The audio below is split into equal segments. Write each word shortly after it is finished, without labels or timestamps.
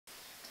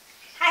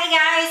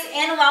guys,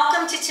 and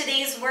welcome to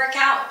today's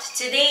workout.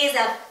 Today is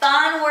a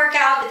fun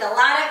workout with a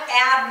lot of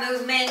ab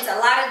movements, a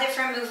lot of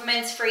different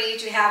movements for you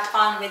to have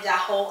fun with the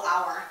whole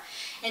hour.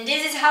 And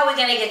this is how we're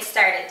going to get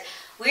started.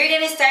 We're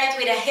going to start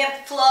with a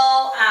hip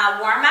flow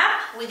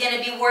warm-up. We're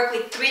going to be work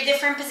with 3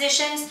 different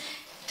positions,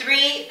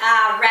 3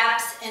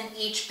 reps in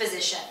each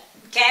position.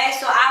 Okay,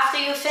 so after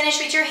you finish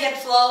with your hip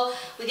flow,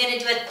 we're going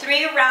to do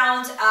 3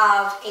 rounds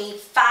of a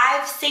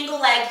 5 single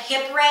leg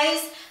hip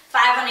raise,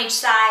 5 on each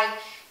side,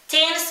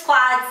 10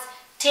 squats,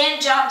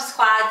 10 jump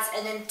squats,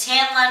 and then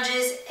 10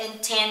 lunges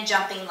and 10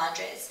 jumping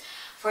lunges.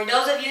 For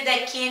those of you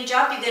that can't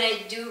jump, you're going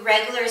to do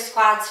regular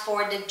squats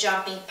for the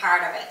jumping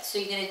part of it. So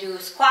you're going to do 20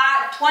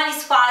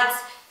 squats,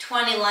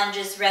 20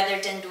 lunges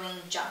rather than doing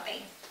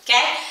jumping.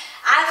 Okay?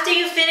 After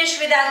you finish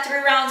with that 3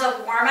 rounds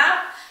of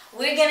warm-up,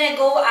 we're going to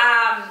go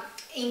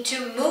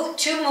into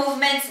 2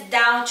 movements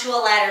down to a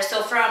ladder.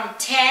 So from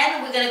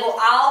 10, we're going to go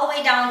all the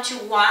way down to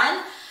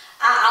 1.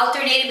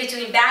 Alternating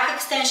between back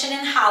extension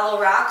and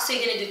hollow rock. So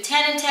you're going to do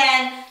 10 and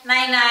 10,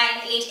 9, 9,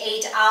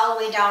 8, 8, all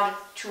the way down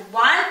to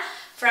 1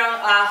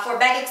 for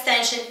back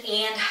extension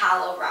and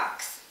hollow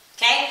rocks.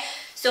 Okay?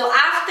 So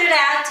after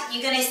that,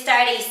 you're going to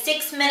start a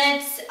 6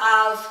 minutes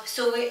of,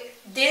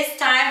 this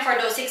time for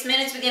those 6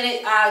 minutes, we're going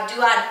to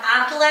do an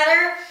up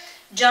ladder,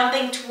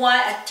 jumping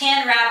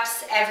 10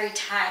 reps every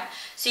time.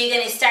 So you're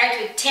going to start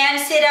with 10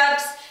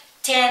 sit-ups,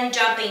 10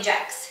 jumping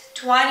jacks,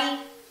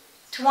 20,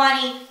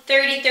 20,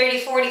 30, 30,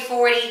 40,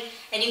 40,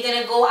 and you're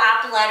going to go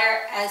up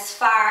ladder as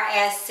far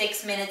as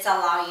 6 minutes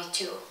allow you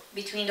to,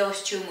 between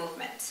those 2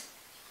 movements.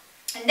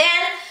 And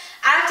then,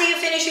 after you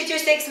finish with your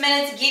 6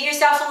 minutes, give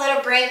yourself a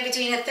little break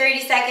between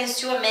 30 seconds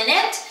to a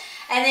minute,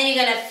 and then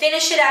you're going to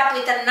finish it up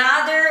with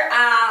another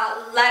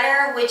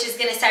ladder, which is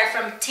going to start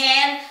from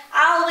 10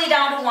 all the way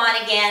down to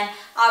 1 again,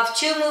 of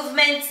 2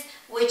 movements,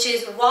 which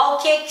is wall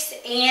kicks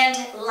and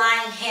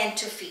lying hand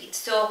to feet.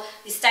 So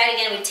we start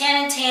again with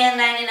 10 and 10,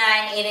 9 and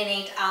 9, 8 and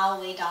 8, all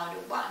the way down to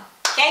 1.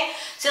 Okay,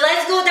 so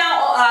let's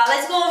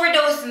go over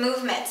those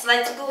movements.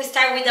 We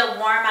start with the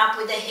warm up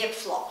with the hip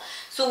flow.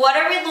 So what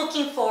are we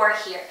looking for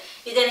here?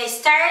 You're going to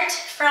start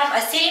from a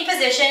sitting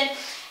position,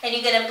 and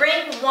you're going to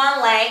bring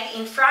one leg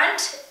in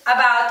front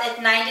about at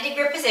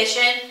 90-degree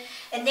position,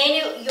 and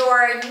then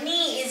your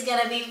knee is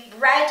going to be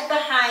right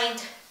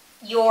behind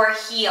your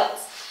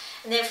heels.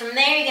 And then from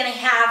there, you're going to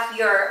have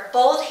your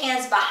both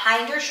hands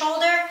behind your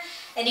shoulder,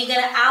 and you're going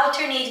to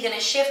alternate, you're going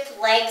to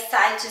shift legs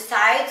side to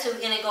side. So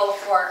we're going to go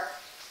for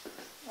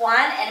 1,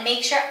 and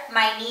make sure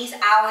my knee's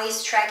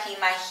always tracking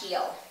my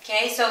heel.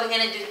 Okay, so we're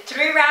going to do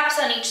 3 reps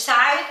on each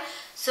side,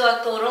 so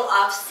a total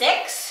of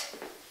 6.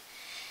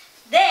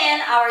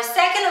 Then our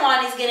second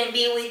one is going to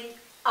be with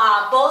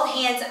both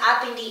hands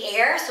up in the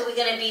air. So we're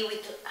going to be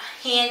with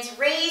hands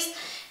raised,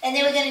 and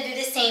then we're going to do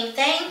the same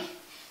thing.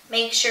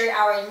 Make sure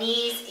our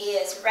knees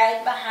is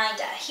right behind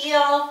the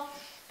heel,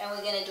 and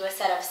we're going to do a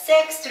set of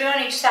 6, 3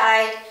 on each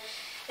side.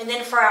 And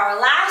then for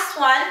our last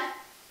one,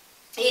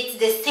 it's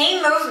the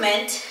same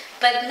movement,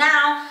 but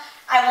now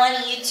I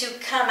want you to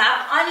come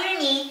up on your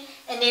knee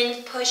and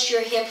then push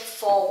your hip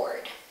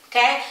forward.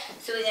 Okay,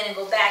 so we're going to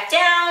go back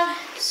down,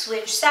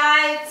 switch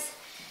sides,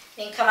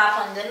 then come up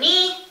on the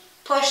knee,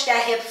 push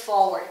that hip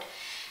forward.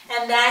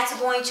 And that's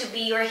going to be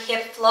your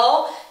hip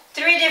flow.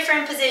 3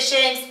 different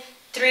positions,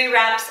 3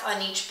 reps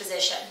on each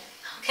position.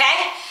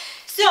 Okay,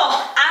 so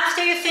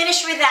after you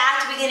finish with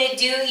that, we're going to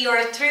do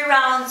your 3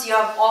 rounds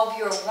of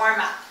your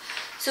warm-up.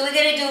 So we're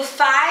going to do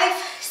 5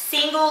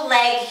 single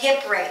leg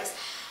hip raise.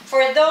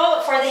 For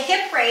the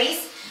hip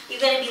raise, you're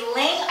going to be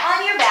laying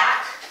on your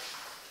back,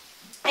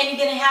 and you're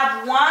going to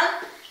have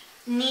one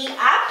knee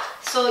up.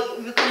 So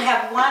you're going to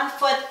have one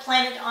foot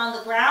planted on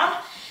the ground,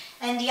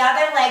 and the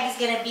other leg is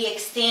going to be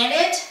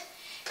extended.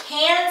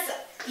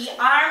 The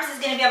arms is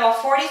going to be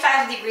about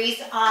 45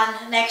 degrees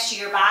on next to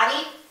your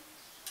body.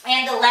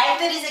 And the leg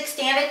that is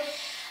extended,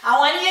 I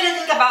want you to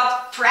think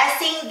about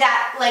pressing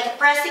that, like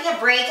pressing a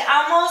brake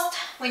almost,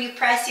 when you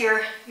press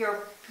your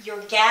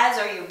gas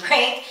or your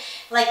brake,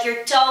 like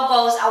your toe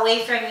goes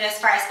away from you as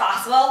far as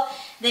possible.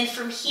 Then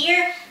from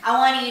here, I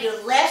want you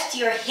to lift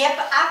your hip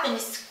up and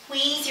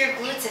squeeze your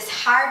glutes as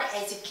hard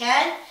as you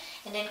can,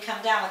 and then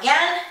come down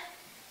again.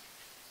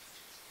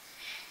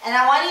 And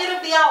I want you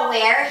to be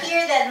aware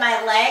here that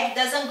my leg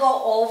doesn't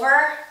go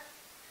over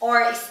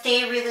or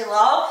stay really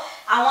low.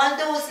 I want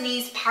those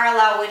knees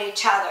parallel with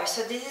each other.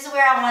 So this is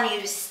where I want you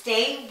to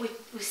stay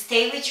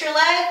with your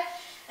leg,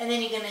 and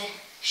then you're going to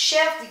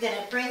shift. You're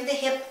going to bring the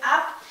hip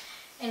up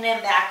and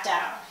then back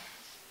down.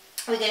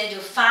 We're going to do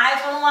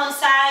 5 on one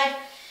side,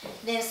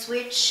 then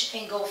switch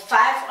and go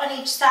 5 on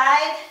each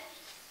side,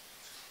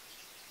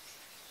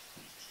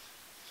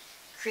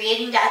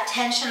 creating that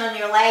tension on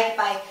your leg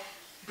by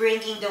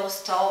bringing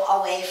those toes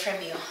away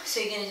from you. So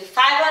you're going to do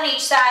 5 on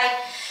each side.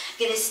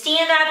 You're going to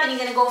stand up, and you're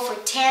going to go for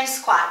 10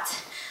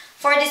 squats.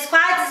 For the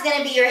squats, it's going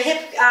to be your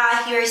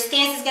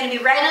stance is going to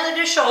be right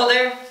under the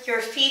shoulder,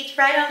 your feet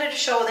right under the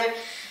shoulder.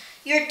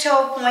 Your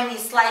toe point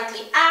is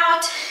slightly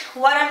out.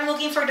 What I'm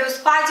looking for those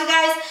squats, you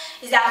guys,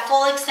 is that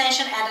full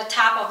extension at the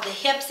top of the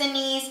hips and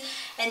knees,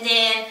 and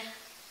then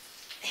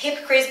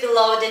hip crease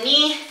below the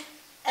knee,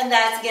 and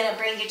that's gonna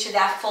bring you to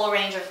that full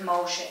range of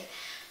motion.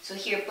 So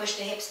here, push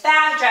the hips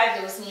back,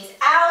 drive those knees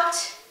out,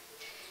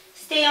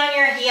 stay on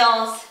your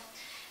heels,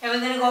 and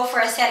we're gonna go for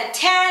a set of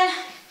 10,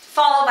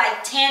 followed by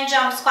 10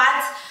 jump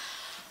squats.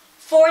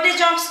 For the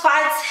jump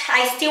squats,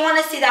 I still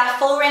wanna see that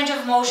full range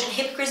of motion,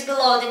 hip crease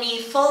below the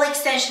knee, full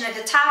extension at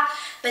the top,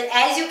 but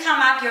as you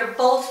come up, your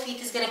both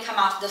feet is gonna come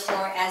off the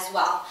floor as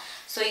well.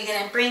 So you're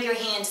gonna bring your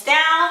hands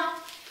down,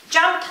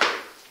 jump,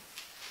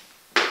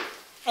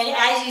 and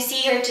as you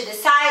see here to the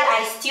side,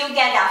 I still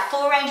get that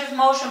full range of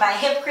motion by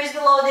hip crease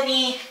below the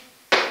knee,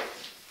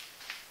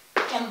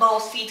 and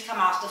both feet come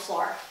off the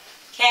floor,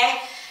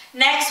 okay?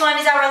 Next one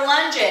is our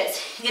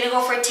lunges. You're gonna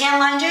go for 10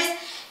 lunges.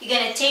 You're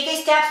gonna take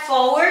a step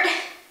forward,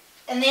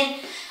 and then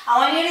I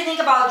want you to think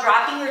about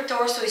dropping your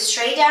torso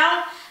straight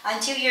down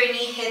until your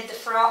knee hit the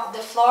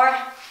floor.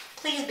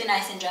 Please be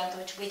nice and gentle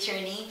with your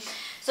knee.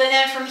 So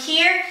then from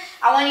here,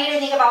 I want you to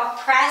think about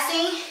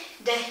pressing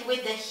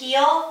with the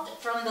heel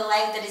from the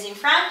leg that is in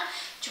front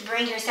to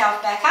bring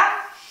yourself back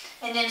up,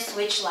 and then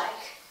switch leg.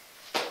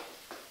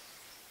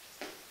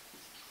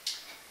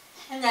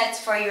 And that's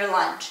for your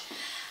lunge.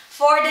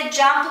 For the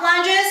jump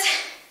lunges,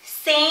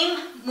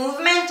 same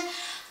movement,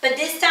 but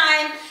this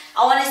time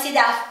I want to see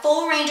that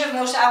full range of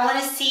motion. I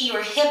want to see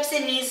your hips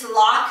and knees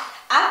lock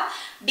up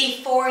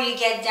before you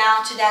get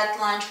down to that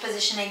lunge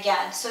position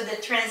again. So the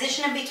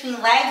transition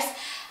between legs,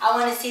 I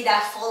want to see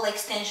that full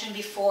extension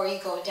before you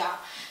go down.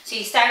 So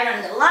you start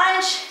on the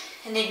lunge,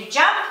 and then you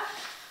jump,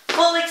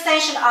 full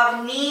extension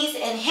of knees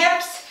and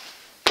hips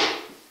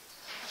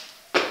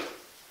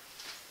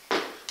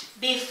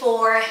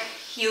before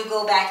you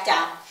go back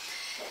down.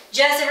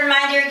 Just a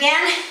reminder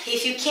again,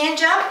 if you can't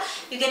jump,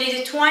 you're gonna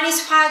do 20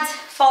 squats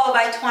followed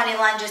by 20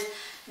 lunges,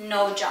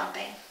 no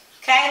jumping,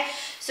 okay?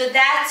 So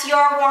that's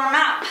your warm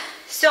up.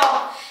 So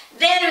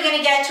then we're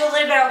gonna get to a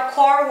little bit of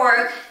core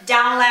work,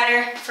 down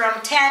ladder from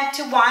 10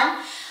 to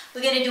 1.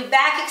 We're gonna do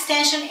back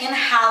extension and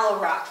hollow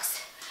rocks.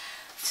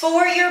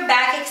 For your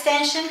back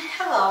extension,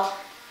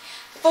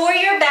 For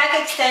your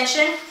back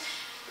extension,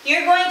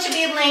 you're going to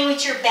be laying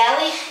with your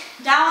belly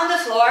down on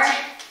the floor,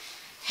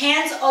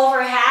 hands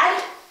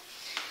overhead,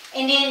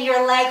 and then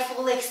your leg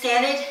fully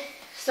extended.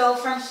 So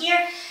from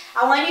here,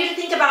 I want you to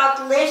think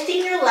about lifting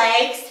your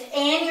legs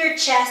and your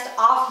chest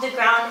off the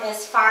ground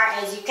as far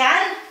as you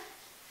can,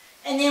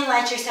 and then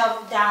let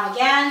yourself down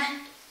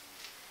again.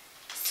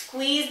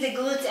 Squeeze the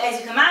glutes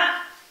as you come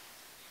up.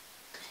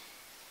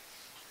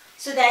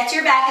 So that's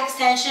your back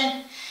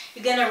extension.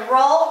 You're gonna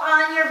roll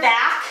on your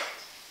back,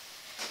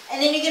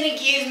 and then you're gonna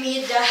give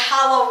me the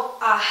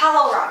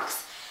hollow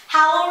rocks.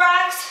 Hollow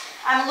rocks,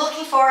 I'm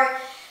looking for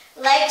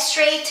legs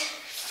straight,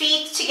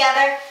 feet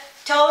together,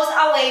 toes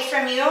away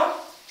from you.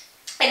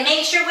 And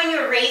make sure when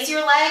you raise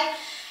your leg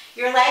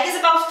is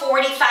about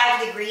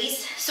 45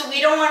 degrees. So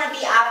we don't want to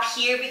be up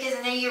here, because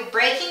then you're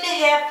breaking the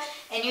hip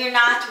and you're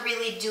not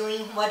really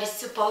doing what it's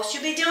supposed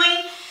to be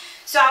doing.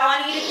 So I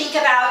want you to think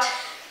about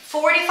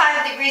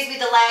 45 degrees with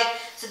the leg.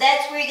 So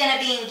that's where you're going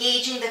to be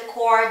engaging the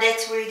core.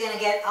 That's where you're going to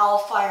get all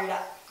fired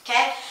up,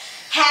 okay?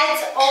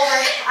 Hands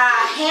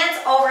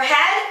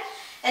overhead.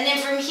 And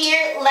then from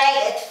here,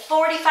 leg at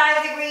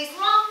 45 degrees.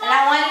 And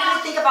I want you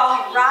to think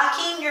about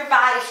rocking your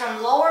body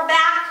from lower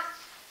back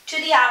to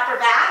the upper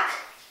back,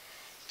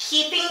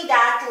 keeping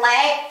that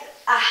leg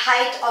a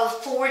height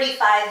of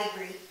 45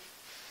 degrees.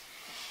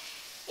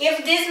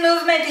 If this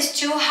movement is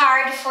too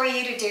hard for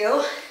you to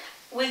do,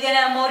 we're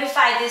gonna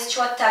modify this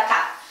to a tuck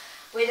up.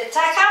 With a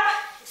tuck up,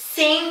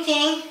 same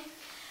thing,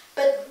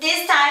 but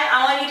this time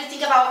I want you to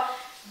think about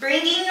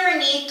bringing your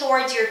knee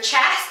towards your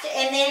chest,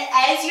 and then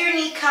as your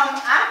knee comes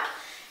up,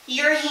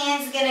 your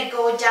hand's gonna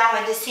go down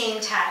at the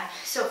same time.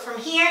 So from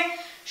here,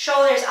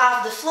 shoulders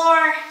off the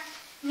floor,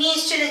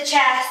 knees to the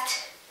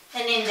chest,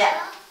 and then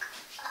down.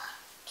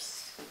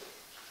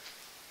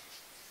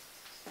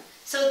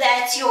 So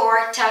that's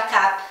your tuck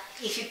up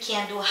if you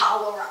can't do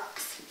hollow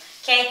rocks,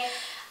 okay?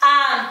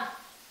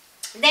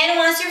 Then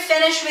once you're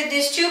finished with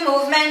these two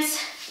movements,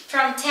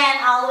 from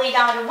 10 all the way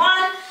down to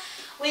 1,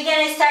 we're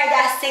gonna start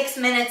that 6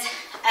 minutes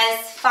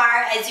as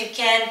far as you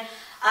can,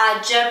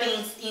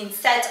 jumping in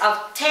sets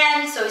of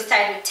 10. So we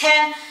start with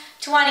 10,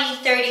 20,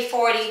 30,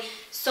 40,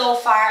 so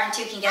far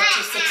until you can get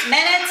to 6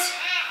 minutes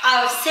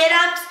of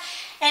sit-ups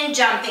and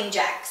jumping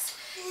jacks.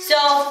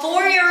 So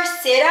for your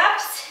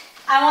sit-ups,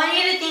 I want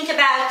you to think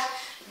about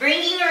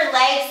bringing your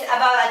legs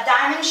about a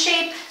diamond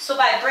shape. So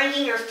by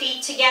bringing your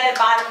feet together,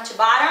 bottom to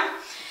bottom,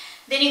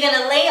 then you're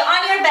gonna lay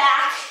on your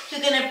back.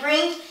 You're gonna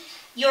bring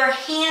your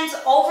hands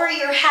over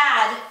your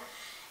head.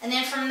 And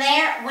then from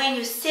there, when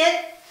you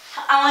sit,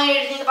 I want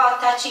you to think about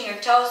touching your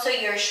toes so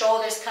your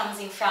shoulders comes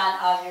in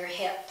front of your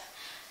hip.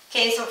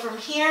 Okay, so from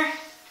here,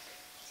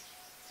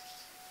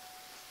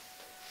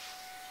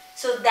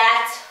 so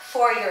that's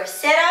for your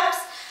sit-ups.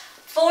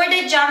 For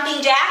the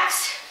jumping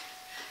jacks,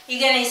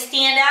 you're gonna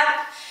stand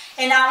up,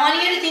 and I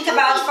want you to think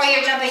about for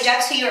your jumping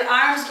jacks, so your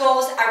arms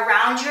goes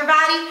around your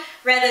body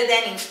rather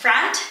than in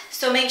front.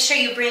 So make sure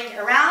you bring it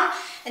around,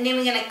 and then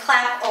we're gonna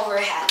clap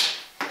overhead.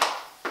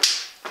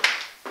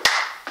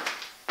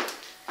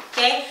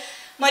 okay?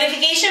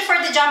 Modification for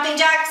the jumping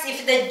jacks,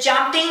 if the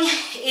jumping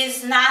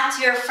is not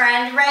your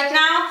friend right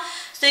now,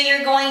 so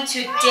you're going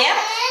to dip,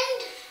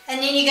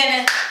 and then you're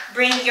gonna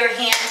bring your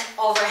hand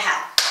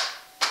overhead.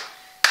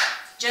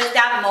 Just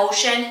that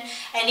motion,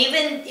 and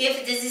even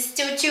if this is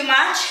still too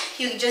much,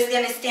 you're just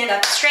gonna stand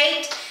up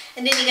straight,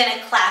 and then you're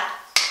gonna clap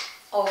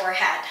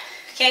overhead.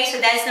 Okay,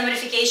 so that's the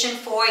modification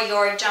for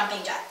your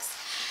jumping jacks.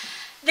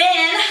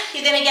 Then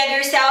you're gonna give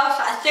yourself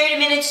a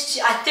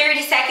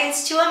 30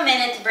 seconds to a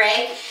minute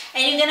break,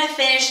 and you're gonna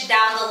finish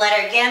down the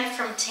ladder again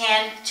from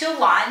 10 to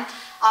 1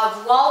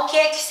 of wall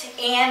kicks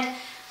and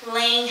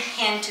laying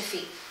hand to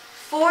feet.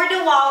 For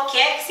the wall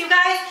kicks, you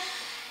guys,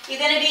 you're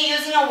gonna be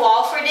using a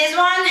wall for this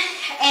one,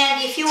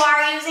 and if you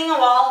are using a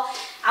wall,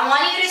 I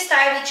want you to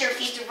start with your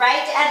feet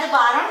right at the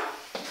bottom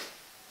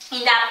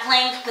in that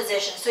plank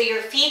position. So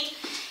your feet,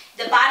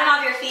 the bottom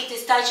of your feet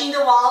is touching the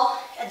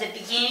wall at the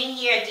beginning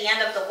here, at the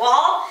end of the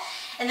wall.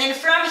 And then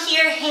from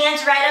here,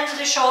 hands right onto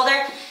the shoulder.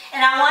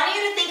 And I want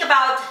you to think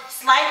about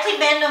slightly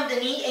bend on the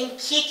knee and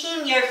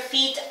kicking your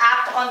feet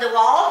up on the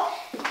wall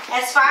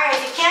as far as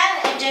you can,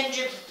 and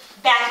then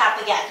back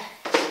up again.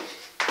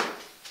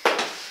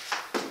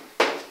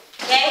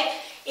 Okay?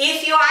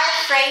 If you are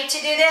afraid to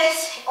do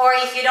this, or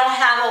if you don't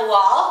have a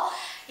wall,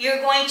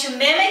 you're going to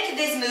mimic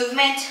this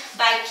movement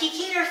by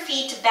kicking your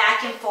feet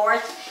back and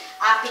forth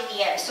up in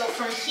the air. So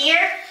from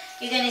here,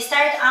 you're going to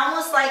start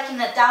almost like in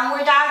a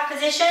downward dog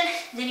position.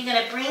 Then you're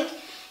going to bring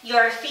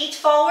your feet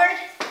forward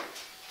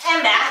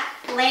and back,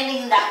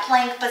 landing in that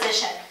plank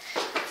position.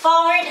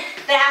 Forward,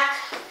 back,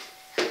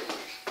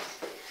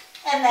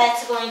 and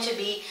that's going to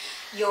be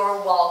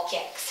your wall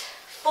kicks.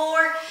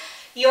 For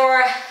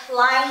your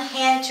lying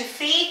hand to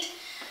feet,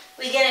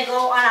 we're going to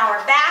go on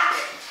our back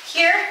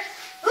here.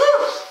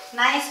 Ooh,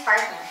 nice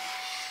partner.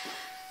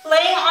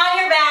 Laying on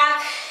your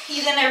back,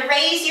 you're gonna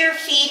raise your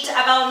feet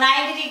about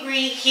 90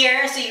 degrees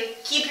here, so you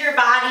keep your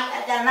body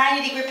at that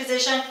 90-degree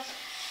position.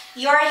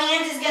 Your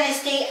hands is gonna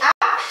stay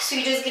up, so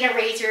you're just gonna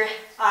raise your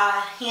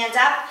hands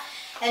up.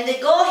 And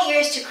the goal here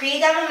is to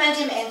create that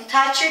momentum and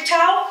touch your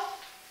toe,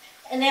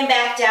 and then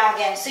back down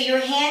again. So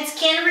your hands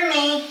can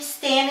remain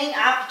standing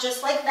up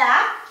just like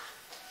that.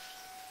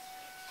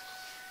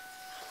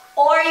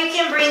 Or you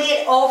can bring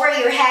it over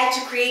your head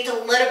to create a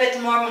little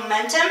bit more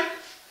momentum.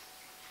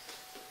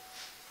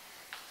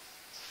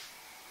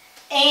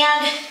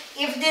 And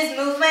if this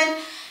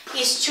movement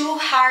is too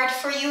hard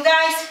for you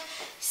guys,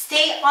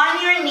 stay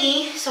on your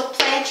knee, so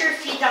plant your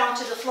feet down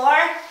to the floor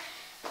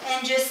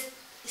and just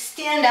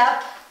stand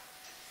up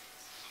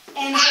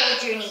and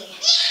hold your knee.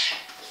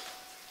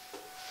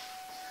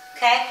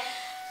 Okay,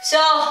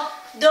 so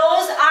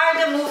those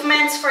are the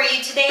movements for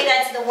you today.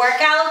 That's the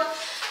workout.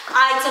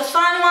 It's a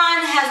fun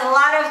one, has a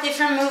lot of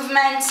different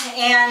movements,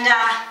 and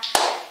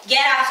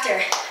get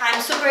after.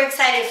 I'm super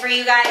excited for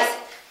you guys.